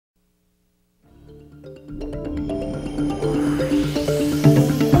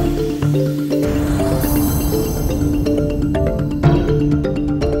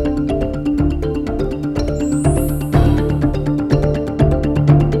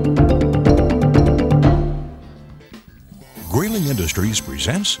Grayling Industries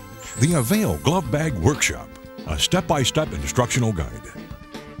presents the Avail Glove Bag Workshop, a step-by-step instructional guide.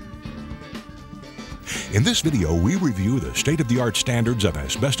 In this video, we review the state-of-the-art standards of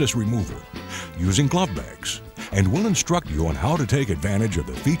asbestos removal using glove bags, and we'll instruct you on how to take advantage of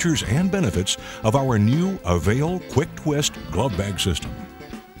the features and benefits of our new Avail Quick Twist glove bag system.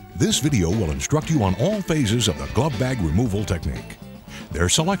 This video will instruct you on all phases of the glove bag removal technique: their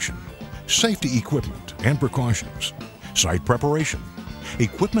selection, safety equipment and precautions, site preparation,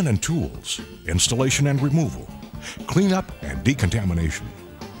 equipment and tools, installation and removal, cleanup and decontamination.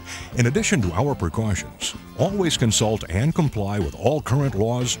 In addition to our precautions, always consult and comply with all current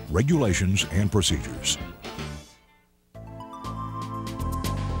laws, regulations, and procedures.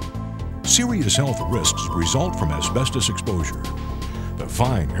 Serious health risks result from asbestos exposure. The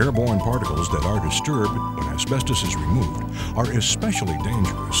fine airborne particles that are disturbed when asbestos is removed are especially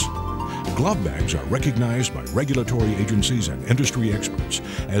dangerous. Glove bags are recognized by regulatory agencies and industry experts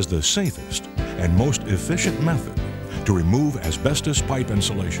as the safest and most efficient method to remove asbestos pipe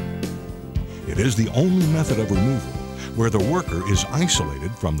insulation. It is the only method of removal where the worker is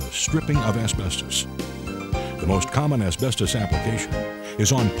isolated from the stripping of asbestos. The most common asbestos application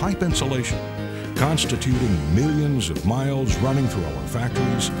is on pipe insulation, constituting millions of miles running through our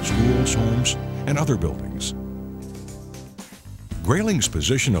factories, schools, homes, and other buildings. Grayling's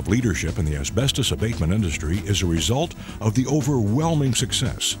position of leadership in the asbestos abatement industry is a result of the overwhelming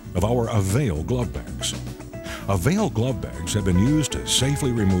success of our Avail glove bags. Avail glove bags have been used to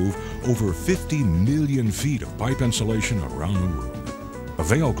safely remove over 50 million feet of pipe insulation around the world.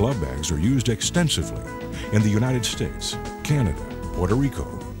 Avail glove bags are used extensively in the United States, Canada, Puerto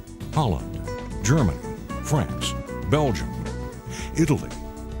Rico, Holland, Germany, France, Belgium, Italy,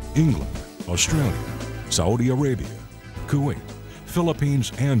 England, Australia, Saudi Arabia, Kuwait,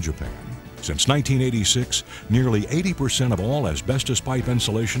 Philippines, and Japan. Since 1986, nearly 80% of all asbestos pipe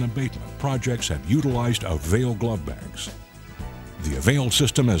insulation abatement projects have utilized Avail glove bags. The Avail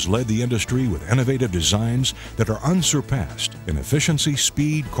system has led the industry with innovative designs that are unsurpassed in efficiency,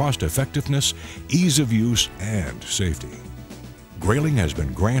 speed, cost-effectiveness, ease of use, and safety. Grayling has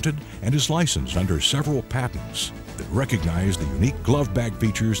been granted and is licensed under several patents that recognize the unique glove bag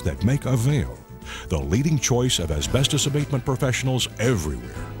features that make Avail the leading choice of asbestos abatement professionals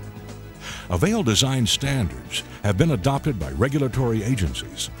everywhere. Avail design standards have been adopted by regulatory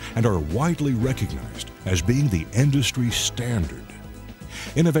agencies and are widely recognized as being the industry standard.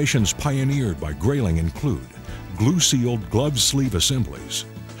 Innovations pioneered by Grayling include glue-sealed glove sleeve assemblies,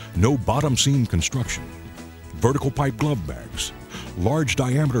 no bottom seam construction, vertical pipe glove bags, large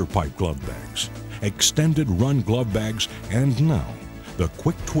diameter pipe glove bags, extended run glove bags, and now the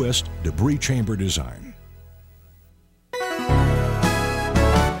Quick Twist debris chamber design.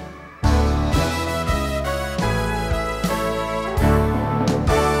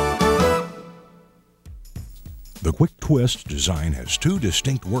 The Quick Twist design has two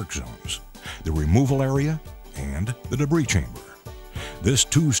distinct work zones: the removal area and the debris chamber. This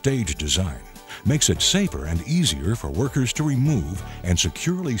two-stage design makes it safer and easier for workers to remove and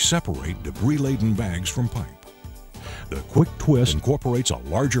securely separate debris-laden bags from pipe. The Quick Twist incorporates a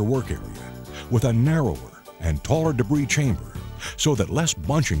larger work area with a narrower and taller debris chamber so that less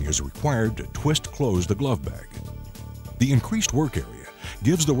bunching is required to twist close the glove bag. The increased work area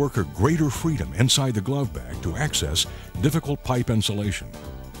gives the worker greater freedom inside the glove bag to access difficult pipe insulation.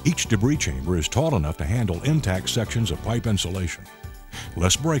 Each debris chamber is tall enough to handle intact sections of pipe insulation.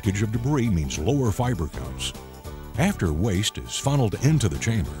 Less breakage of debris means lower fiber counts. After waste is funneled into the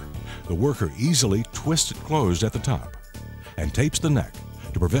chamber, the worker easily twists it closed at the top and tapes the neck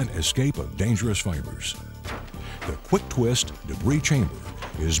to prevent escape of dangerous fibers. The Quick Twist debris chamber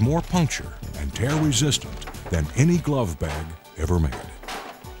is more puncture and tear resistant than any glove bag ever made.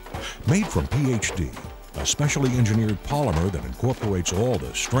 Made from PHD, a specially engineered polymer that incorporates all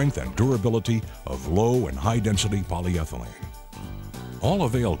the strength and durability of low and high density polyethylene. All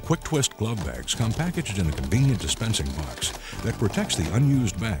Avail Quick Twist glove bags come packaged in a convenient dispensing box that protects the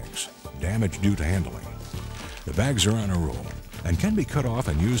unused bags, damage due to handling. The bags are on a roll and can be cut off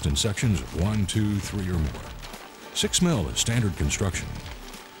and used in sections of 1, 2, 3, or more. 6 mil is standard construction.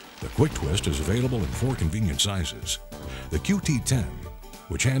 The Quick Twist is available in 4 convenient sizes. The QT10,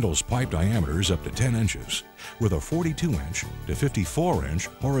 which handles pipe diameters up to 10 inches with a 42-inch to 54-inch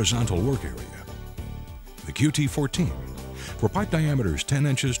horizontal work area. The QT14, for pipe diameters 10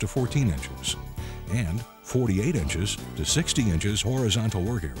 inches to 14 inches and 48 inches to 60 inches horizontal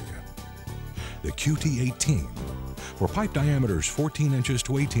work area. The QT18, for pipe diameters 14 inches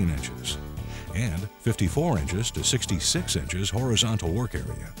to 18 inches and 54 inches to 66 inches horizontal work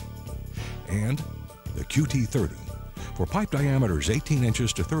area. And the QT30, for pipe diameters 18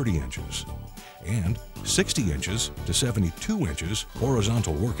 inches to 30 inches and 60 inches to 72 inches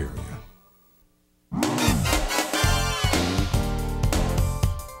horizontal work area.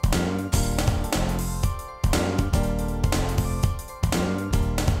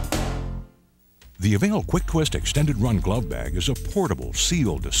 The Avail Quick Twist Extended Run Glove Bag is a portable,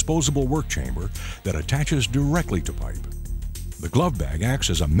 sealed, disposable work chamber that attaches directly to pipe. The glove bag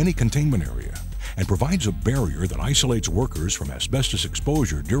acts as a mini containment area and provides a barrier that isolates workers from asbestos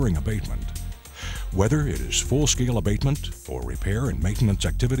exposure during abatement. Whether it is full-scale abatement or repair and maintenance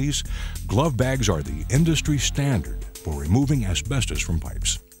activities, glove bags are the industry standard for removing asbestos from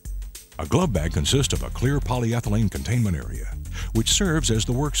pipes. A glove bag consists of a clear polyethylene containment area, which serves as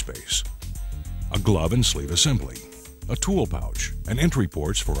the workspace, a glove and sleeve assembly, a tool pouch, and entry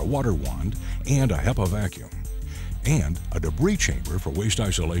ports for a water wand and a HEPA vacuum, and a debris chamber for waste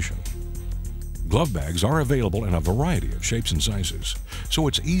isolation. Glove bags are available in a variety of shapes and sizes, so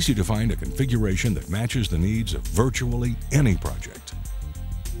it's easy to find a configuration that matches the needs of virtually any project.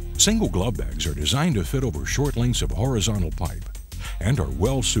 Single glove bags are designed to fit over short lengths of horizontal pipe and are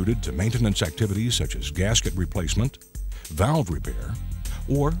well suited to maintenance activities such as gasket replacement, valve repair,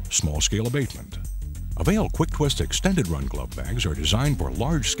 or small-scale abatement. Avail Quick Twist Extended Run Glove Bags are designed for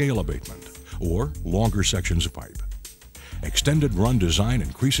large-scale abatement or longer sections of pipe. Extended run design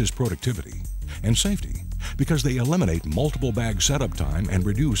increases productivity and safety because they eliminate multiple bag setup time and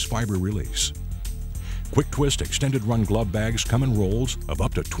reduce fiber release. Quick Twist Extended Run Glove Bags come in rolls of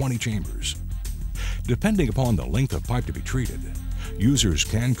up to 20 chambers. Depending upon the length of pipe to be treated, users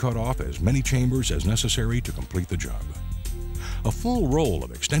can cut off as many chambers as necessary to complete the job. A full roll of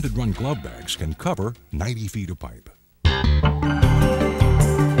extended run glove bags can cover 90 feet of pipe.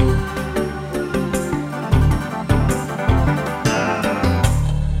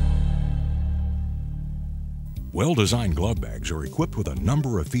 Well-designed glove bags are equipped with a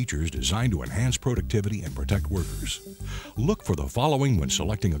number of features designed to enhance productivity and protect workers. Look for the following when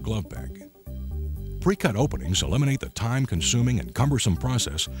selecting a glove bag. Pre-cut openings eliminate the time-consuming and cumbersome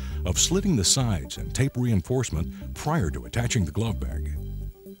process of slitting the sides and tape reinforcement prior to attaching the glove bag.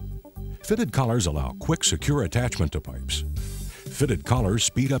 Fitted collars allow quick, secure attachment to pipes. Fitted collars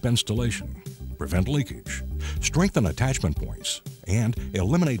speed up installation, prevent leakage, strengthen attachment points, and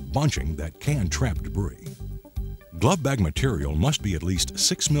eliminate bunching that can trap debris. Glove bag material must be at least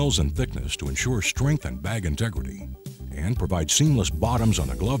 6 mils in thickness to ensure strength and bag integrity, and provide seamless bottoms on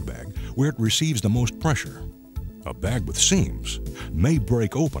the glove bag where it receives the most pressure. A bag with seams may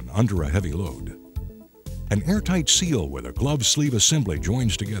break open under a heavy load. An airtight seal where the glove sleeve assembly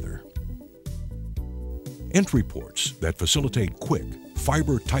joins together. Entry ports that facilitate quick,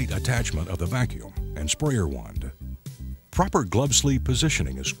 fiber-tight attachment of the vacuum and sprayer wand. Proper glove sleeve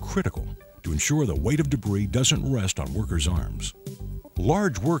positioning is critical to ensure the weight of debris doesn't rest on workers' arms.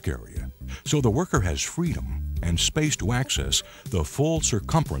 Large work area, so the worker has freedom and space to access the full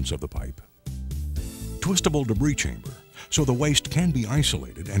circumference of the pipe. Twistable debris chamber, so the waste can be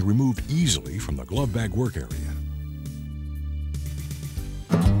isolated and removed easily from the glove bag work area.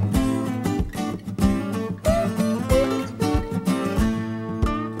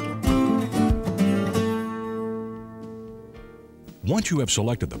 Once you have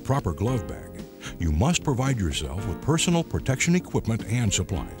selected the proper glove bag, you must provide yourself with personal protection equipment and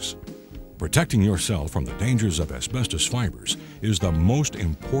supplies. Protecting yourself from the dangers of asbestos fibers is the most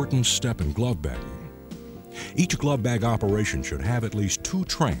important step in glove bagging. Each glove bag operation should have at least 2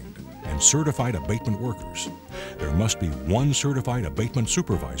 trained and certified abatement workers. There must be 1 certified abatement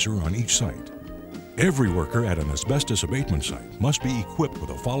supervisor on each site. Every worker at an asbestos abatement site must be equipped with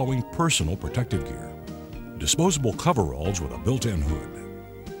the following personal protective gear: disposable coveralls with a built-in hood,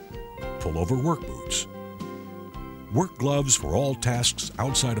 pullover work boots, work gloves for all tasks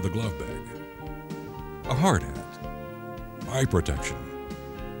outside of the glove bag, a hard hat, eye protection,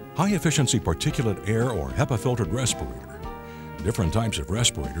 high-efficiency particulate air or HEPA-filtered respirator. Different types of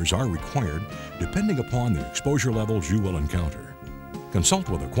respirators are required depending upon the exposure levels you will encounter. Consult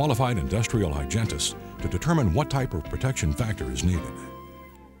with a qualified industrial hygienist to determine what type of protection factor is needed.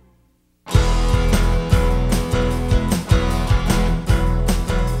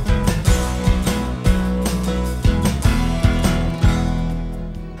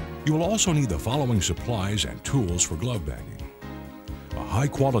 You will also need the following supplies and tools for glove bagging: a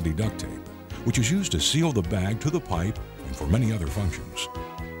high-quality duct tape, which is used to seal the bag to the pipe and for many other functions,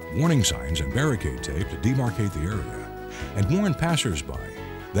 warning signs and barricade tape to demarcate the area, and warn passers-by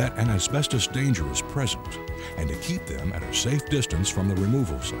that an asbestos danger is present and to keep them at a safe distance from the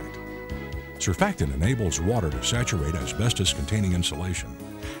removal site. Surfactant enables water to saturate asbestos-containing insulation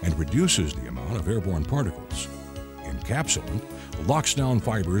and reduces the amount of airborne particles. In encapsulant locks down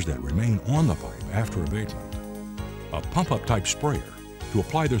fibers that remain on the pipe after abatement. A pump-up type sprayer to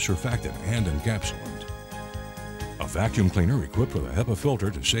apply the surfactant and encapsulant. A vacuum cleaner equipped with a HEPA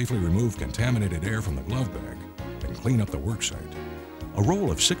filter to safely remove contaminated air from the glove bag and clean up the worksite. A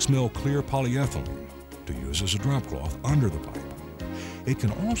roll of 6 mil clear polyethylene to use as a drop cloth under the pipe. It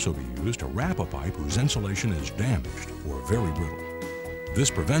can also be used to wrap a pipe whose insulation is damaged or very brittle. This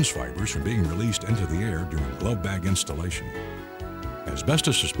prevents fibers from being released into the air during glove bag installation.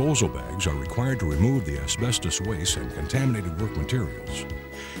 Asbestos disposal bags are required to remove the asbestos waste and contaminated work materials.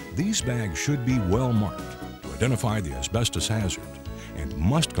 These bags should be well marked to identify the asbestos hazard and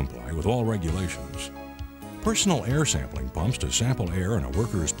must comply with all regulations. Personal air sampling pumps to sample air in a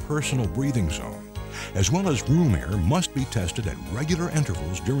worker's personal breathing zone, as well as room air, must be tested at regular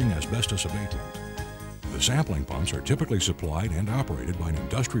intervals during asbestos abatement. The sampling pumps are typically supplied and operated by an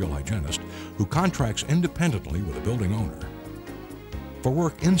industrial hygienist who contracts independently with a building owner. For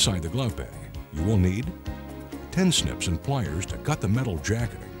work inside the glove bag, you will need 10 snips and pliers to cut the metal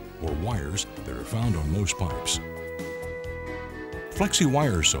jacketing or wires that are found on most pipes. Flexi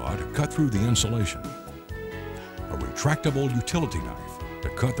wire saw to cut through the insulation. A retractable utility knife to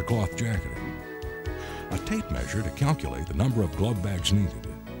cut the cloth jacketing. A tape measure to calculate the number of glove bags needed.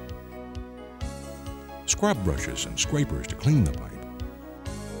 Scrub brushes and scrapers to clean the pipe.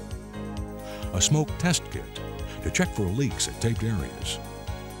 A smoke test kit to check for leaks at taped areas.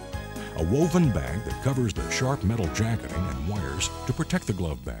 A woven bag that covers the sharp metal jacketing and wires to protect the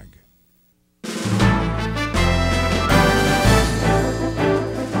glove bag.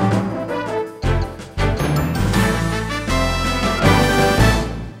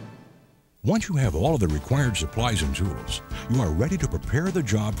 Once you have all of the required supplies and tools, you are ready to prepare the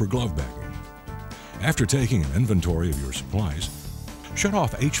job for glove bagging. After taking an inventory of your supplies, shut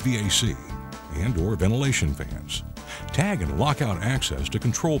off HVAC and/or ventilation fans. Tag and lock out access to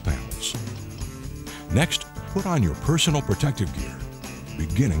control panels. Next, put on your personal protective gear,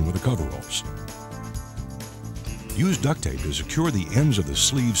 beginning with the coveralls. Use duct tape to secure the ends of the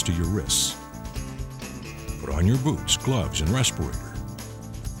sleeves to your wrists. Put on your boots, gloves, and respirator.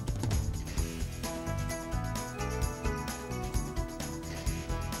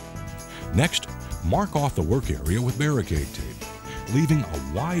 Next, mark off the work area with barricade tape, leaving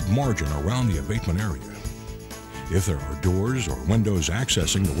a wide margin around the abatement area. If there are doors or windows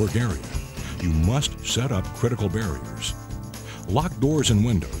accessing the work area, you must set up critical barriers. Lock doors and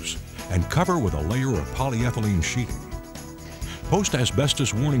windows and cover with a layer of polyethylene sheeting. Post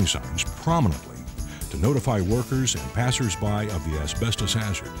asbestos warning signs prominently to notify workers and passers-by of the asbestos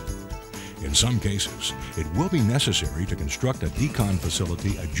hazard. In some cases, it will be necessary to construct a decon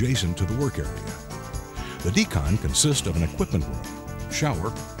facility adjacent to the work area. The decon consists of an equipment room,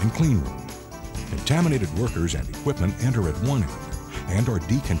 shower, and clean room. Contaminated workers and equipment enter at one end and are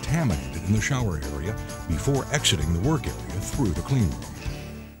decontaminated in the shower area before exiting the work area through the clean room.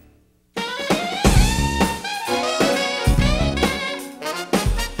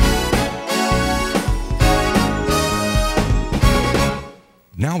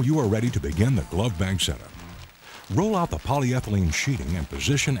 Now you are ready to begin the glove bag setup. Roll out the polyethylene sheeting and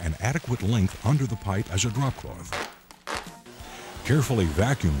position an adequate length under the pipe as a drop cloth. Carefully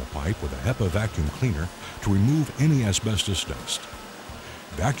vacuum the pipe with a HEPA vacuum cleaner to remove any asbestos dust.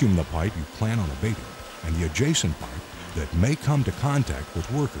 Vacuum the pipe you plan on abating and the adjacent pipe that may come to contact with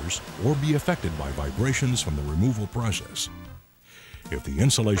workers or be affected by vibrations from the removal process. If the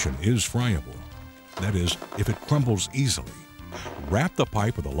insulation is friable, that is, if it crumbles easily, wrap the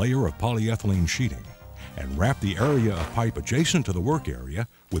pipe with a layer of polyethylene sheeting and wrap the area of pipe adjacent to the work area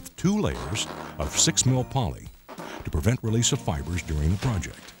with 2 layers of 6 mil poly to prevent release of fibers during the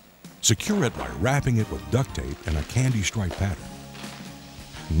project. Secure it by wrapping it with duct tape in a candy stripe pattern.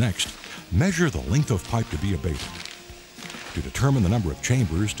 Next, measure the length of pipe to be abated. To determine the number of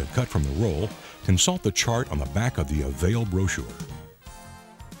chambers to cut from the roll, consult the chart on the back of the Avail brochure.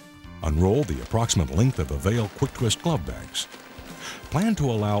 Unroll the approximate length of Avail quick twist glove bags. Plan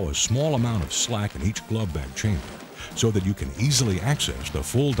to allow a small amount of slack in each glove bag chamber so that you can easily access the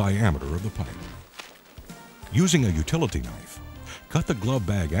full diameter of the pipe. Using a utility knife, cut the glove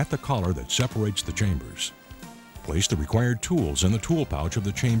bag at the collar that separates the chambers. Place the required tools in the tool pouch of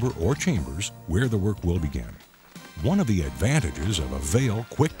the chamber or chambers where the work will begin. One of the advantages of Avail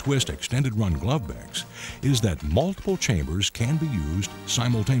quick twist extended run glove bags is that multiple chambers can be used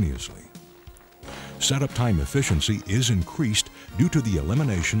simultaneously. Setup time efficiency is increased due to the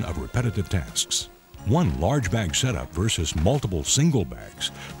elimination of repetitive tasks. One large bag setup versus multiple single bags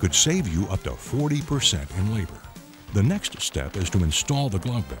could save you up to 40% in labor. The next step is to install the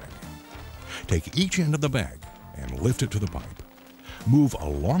glove bag. Take each end of the bag and lift it to the pipe. Move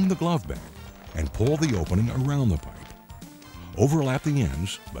along the glove bag and pull the opening around the pipe. Overlap the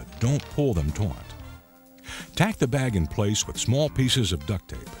ends, but don't pull them taut. Tack the bag in place with small pieces of duct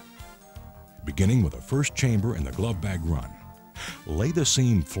tape. Beginning with the first chamber in the glove bag run, lay the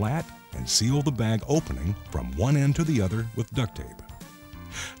seam flat and seal the bag opening from one end to the other with duct tape.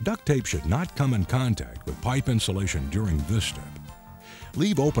 Duct tape should not come in contact with pipe insulation during this step.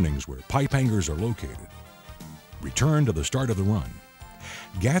 Leave openings where pipe hangers are located. Return to the start of the run.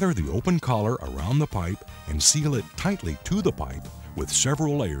 Gather the open collar around the pipe and seal it tightly to the pipe with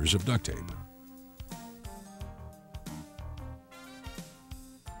several layers of duct tape.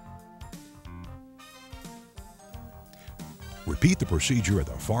 Repeat the procedure at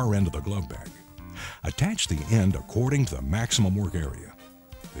the far end of the glove bag. Attach the end according to the maximum work area.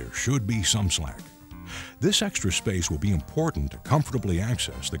 There should be some slack. This extra space will be important to comfortably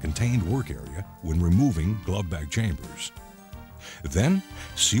access the contained work area when removing glove bag chambers. Then,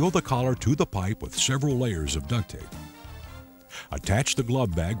 seal the collar to the pipe with several layers of duct tape. Attach the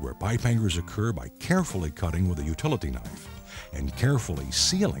glove bag where pipe hangers occur by carefully cutting with a utility knife and carefully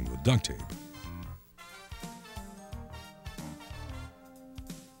sealing with duct tape.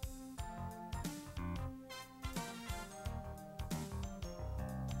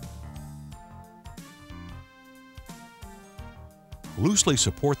 Loosely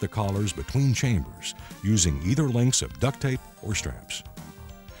support the collars between chambers using either lengths of duct tape or straps.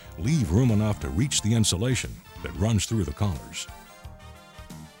 Leave room enough to reach the insulation that runs through the collars.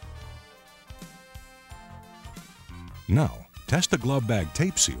 Now, test the glove bag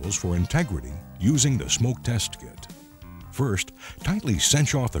tape seals for integrity using the smoke test kit. First, tightly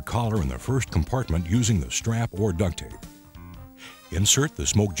cinch off the collar in the first compartment using the strap or duct tape. Insert the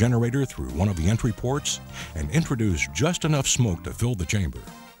smoke generator through one of the entry ports and introduce just enough smoke to fill the chamber.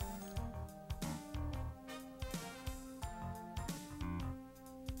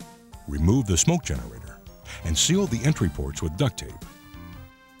 Remove the smoke generator and seal the entry ports with duct tape.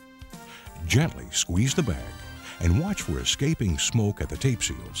 Gently squeeze the bag and watch for escaping smoke at the tape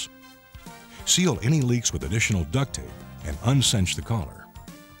seals. Seal any leaks with additional duct tape and uncinch the collar.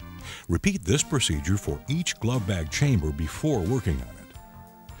 Repeat this procedure for each glove bag chamber before working on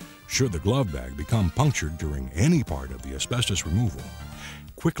it. Should the glove bag become punctured during any part of the asbestos removal,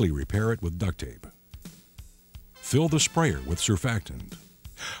 quickly repair it with duct tape. Fill the sprayer with surfactant.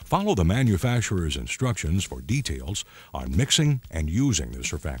 Follow the manufacturer's instructions for details on mixing and using the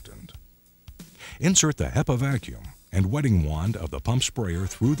surfactant. Insert the HEPA vacuum and wetting wand of the pump sprayer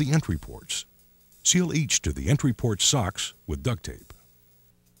through the entry ports. Seal each to the entry port socks with duct tape.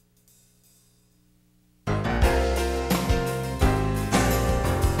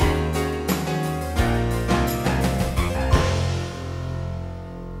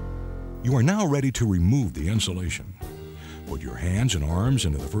 You are now ready to remove the insulation. Put your hands and arms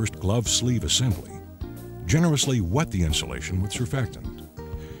into the first glove sleeve assembly. Generously wet the insulation with surfactant.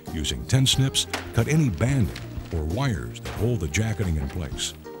 Using tin snips, cut any banding or wires that hold the jacketing in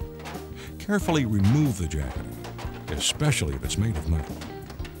place. Carefully remove the jacketing, especially if it's made of metal.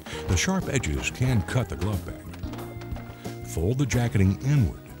 The sharp edges can cut the glove bag. Fold the jacketing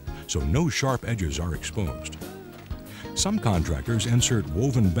inward so no sharp edges are exposed. Some contractors insert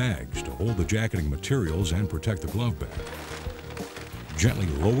woven bags to hold the jacketing materials and protect the glove bag. Gently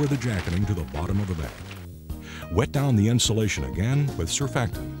lower the jacketing to the bottom of the bag. Wet down the insulation again with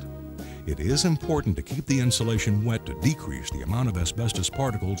surfactant. It is important to keep the insulation wet to decrease the amount of asbestos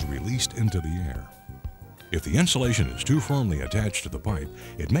particles released into the air. If the insulation is too firmly attached to the pipe,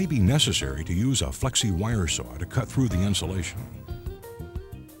 it may be necessary to use a flexi wire saw to cut through the insulation.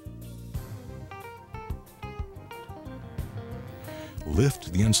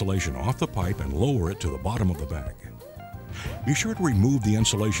 Lift the insulation off the pipe and lower it to the bottom of the bag. Be sure to remove the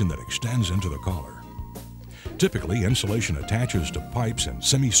insulation that extends into the collar. Typically, insulation attaches to pipes in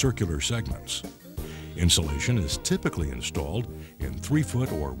semicircular segments. Insulation is typically installed in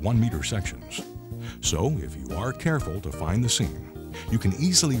 3-foot or 1-meter sections. So, if you are careful to find the seam, you can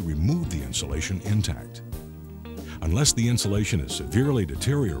easily remove the insulation intact. Unless the insulation is severely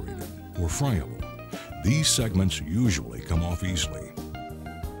deteriorated or friable, these segments usually come off easily.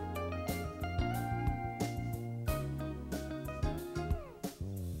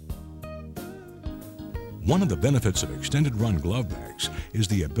 One of the benefits of extended run glove bags is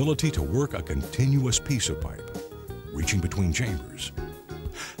the ability to work a continuous piece of pipe, reaching between chambers.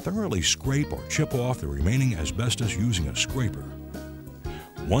 Thoroughly scrape or chip off the remaining asbestos using a scraper.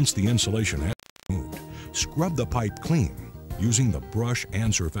 Once the insulation has been removed, scrub the pipe clean using the brush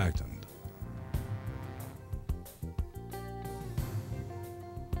and surfactant.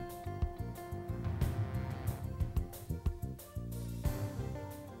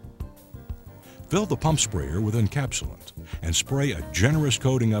 Fill the pump sprayer with encapsulant and spray a generous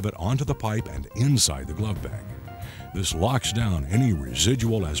coating of it onto the pipe and inside the glove bag. This locks down any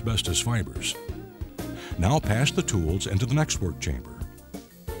residual asbestos fibers. Now pass the tools into the next work chamber.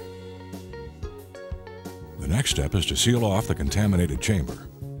 The next step is to seal off the contaminated chamber.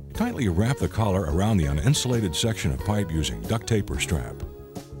 Tightly wrap the collar around the uninsulated section of pipe using duct tape or strap.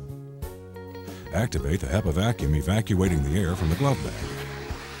 Activate the HEPA vacuum, evacuating the air from the glove bag.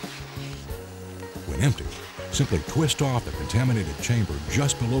 When empty, simply twist off the contaminated chamber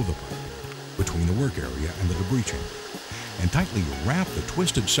just below the pipe, between the work area and the debris chamber, and tightly wrap the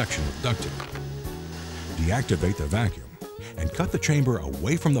twisted section with duct tape. Deactivate the vacuum and cut the chamber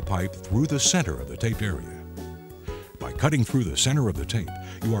away from the pipe through the center of the taped area. By cutting through the center of the tape,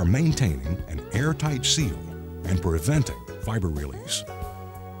 you are maintaining an airtight seal and preventing fiber release.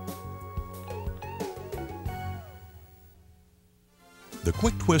 The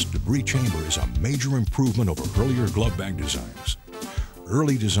Quick Twist debris chamber is a major improvement over earlier glove bag designs.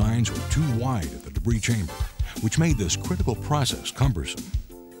 Early designs were too wide at the debris chamber, which made this critical process cumbersome.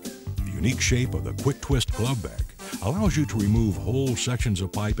 The unique shape of the Quick Twist glove bag allows you to remove whole sections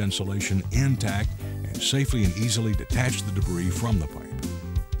of pipe insulation intact and safely and easily detach the debris from the pipe.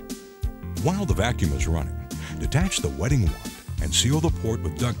 While the vacuum is running, detach the wetting wand and seal the port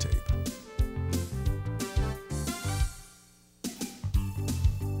with duct tape.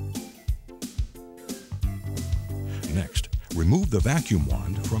 Next, remove the vacuum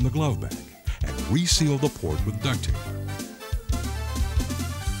wand from the glove bag and reseal the port with duct tape.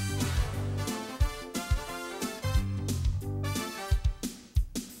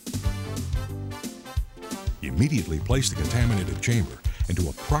 Immediately place the contaminated chamber into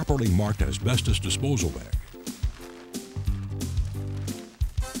a properly marked asbestos disposal bag.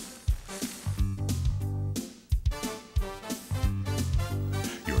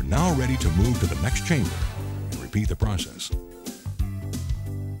 You're now ready to move to the next chamber. Repeat the process.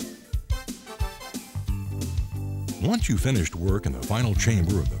 Once you've finished work in the final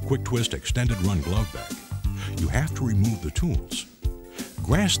chamber of the Quick Twist Extended Run glove bag, you have to remove the tools.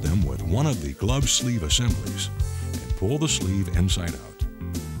 Grasp them with one of the glove sleeve assemblies and pull the sleeve inside out.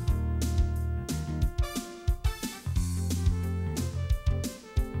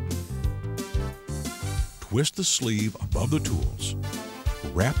 Twist the sleeve above the tools.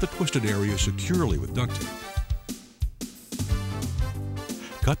 Wrap the twisted area securely with duct tape.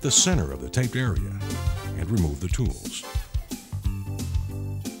 Cut the center of the taped area and remove the tools.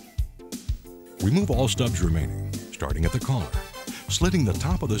 Remove all stubs remaining, starting at the collar, slitting the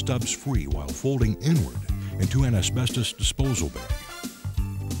top of the stubs free while folding inward into an asbestos disposal bag.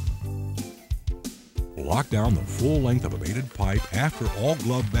 Lock down the full length of a mated pipe after all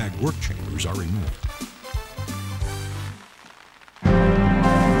glove bag work chambers are removed.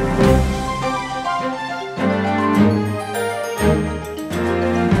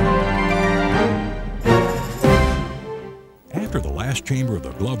 After the last chamber of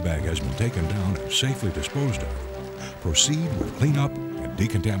the glove bag has been taken down and safely disposed of, proceed with cleanup and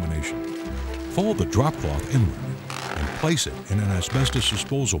decontamination. Fold the drop cloth inward and place it in an asbestos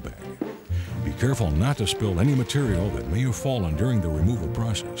disposal bag. Be careful not to spill any material that may have fallen during the removal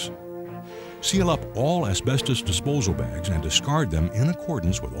process. Seal up all asbestos disposal bags and discard them in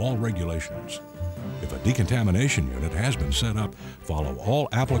accordance with all regulations. If a decontamination unit has been set up, follow all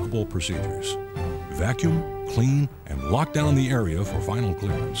applicable procedures. Vacuum, clean, and lock down the area for final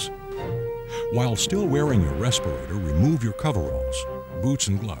clearance. While still wearing your respirator, remove your coveralls, boots,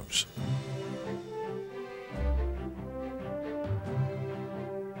 and gloves.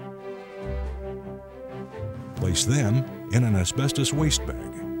 Place them in an asbestos waste bag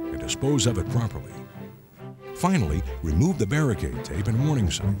and dispose of it properly. Finally, remove the barricade tape and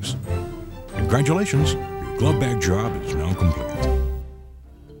warning signs. Congratulations, your glove bag job is now complete.